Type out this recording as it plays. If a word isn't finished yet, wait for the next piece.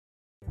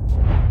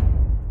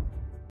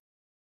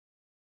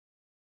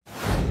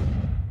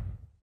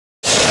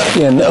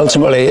Yeah, and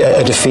ultimately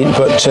a defeat,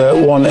 but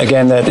one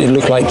again that it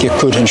looked like you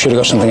could and should have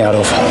got something out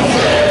of.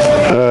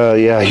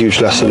 Yeah, huge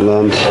lesson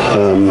learned.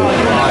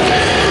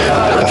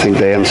 I think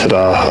they entered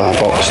our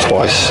box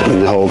twice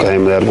in the whole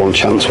game. They had one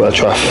chance where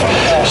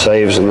Traff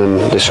saves, and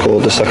then they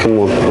scored the second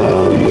one.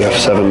 We have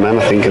 7 men,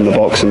 I think, in the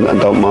box and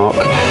don't mark.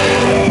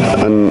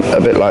 And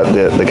a bit like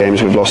the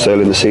games we've lost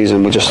early in the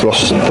season, we just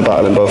lost the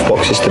battle in both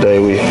boxes today.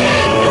 We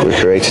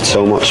created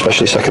so much,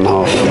 especially second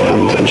half,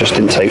 and just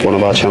didn't take one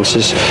of our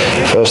chances.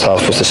 First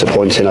half was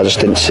disappointing. I just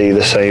didn't see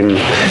the same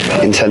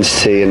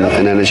intensity and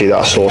energy that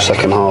I saw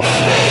second half.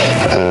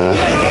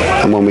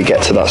 And when we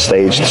get to that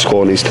stage, the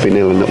score needs to be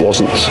nil, and it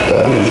wasn't.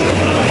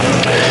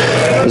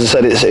 As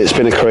I said, it's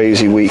been a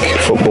crazy week.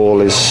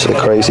 Football is a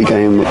crazy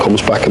game that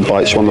comes back and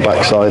bites you on the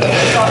backside.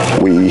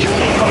 We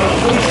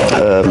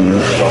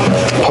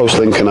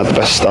post-Lincoln had the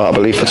best start, I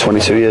believe, for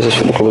 22 years this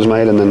football club has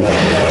made, and then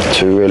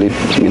 2 really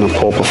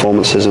poor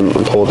performances and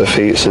poor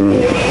defeats, and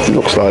it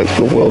looks like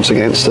the world's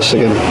against us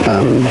again.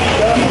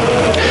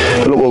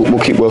 But look, we'll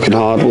keep working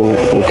hard.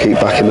 We'll keep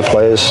backing the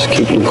players,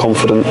 keep them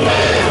confident.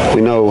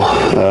 We know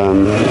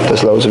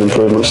there's loads of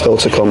improvement still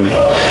to come.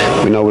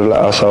 We know we've let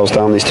ourselves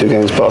down these 2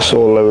 games, but I saw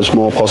loads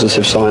more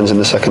positive signs in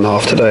the second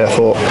half today. I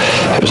thought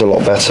it was a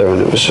lot better,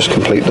 and it was just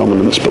complete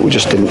dominance, but we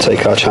just didn't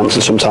take our chance,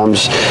 and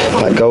sometimes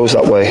that goes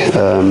that way.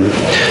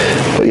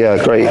 But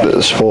yeah, great that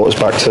the support has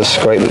backed us.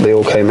 Great that they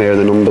all came here in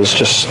the numbers.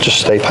 Just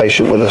stay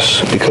patient with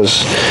us,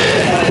 because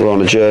we're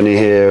on a journey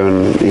here,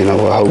 and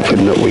we're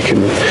hoping that we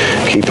can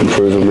keep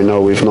improving. We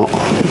know we've not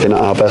been at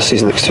our best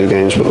these next 2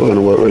 games, but we're going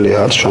to work really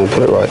hard to try and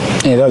put it right.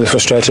 Yeah, they'll be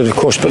frustrated, of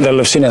course, but they'll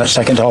have seen in that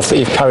second half that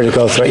you've carried a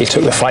goal threat. You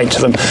took the fight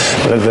to them,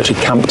 but they've virtually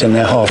camped in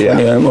their half.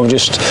 Yeah. We'll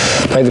just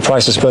pay the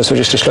price, I suppose, for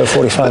just a slow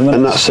 45 minutes.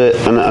 And that's it.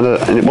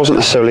 And it wasn't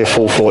necessarily a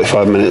full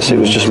 45 minutes. It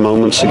was just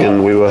moments.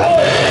 Again, we were,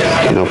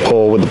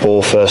 poor with the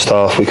ball first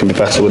half. We can be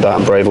better with that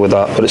and braver with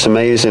that. But it's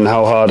amazing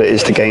how hard it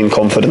is to gain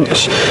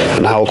confidence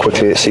and how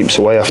quickly it seeps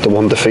away after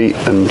one defeat.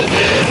 And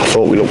I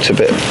thought we looked a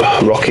bit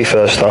rocky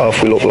first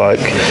half. We looked like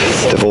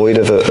devoid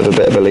of a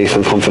bit of belief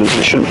and confidence.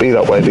 It shouldn't be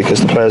that way, because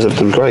the players have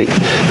done great.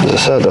 As I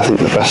said, I think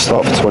the best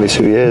start for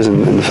 22 years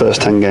in the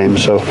first 10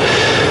 games. So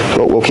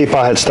look, we'll keep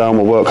our heads down.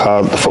 We'll work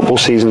hard. The football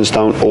seasons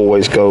don't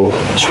always go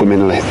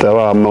swimmingly. There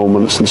are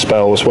moments and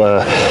spells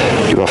where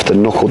you have to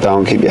knuckle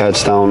down, keep your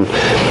heads down,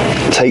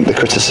 take the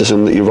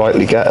criticism that you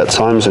rightly get at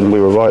times, and we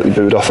were rightly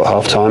booed off at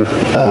half time.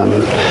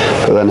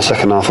 But then the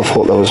second half, I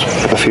thought there was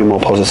a few more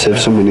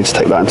positives, and we need to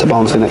take that into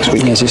Barnsley next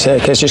week. As you say,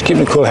 just keep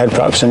the cool head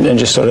perhaps, and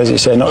just sort of, as you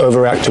say, not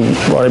overreact to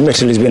what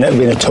admittedly has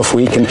been a tough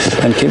week, and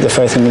keep the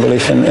faith and the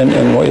belief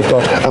in what you've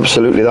got.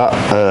 Absolutely that,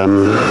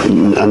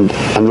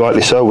 and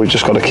rightly so. We've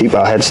just got to keep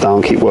our heads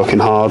down, keep working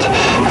hard.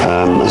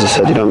 As I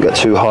said, you don't get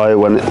too high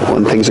when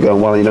things are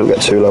going well, and you don't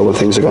get too low when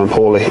things are going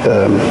poorly.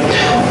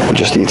 We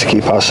just need to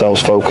keep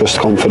ourselves focused,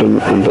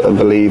 confident, and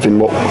believe in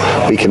what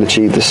we can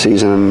achieve this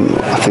season. And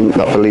I think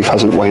that belief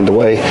hasn't waned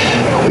away.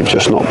 We've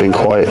just not been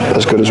quite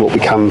as good as what we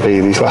can be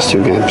these last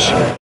 2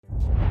 games.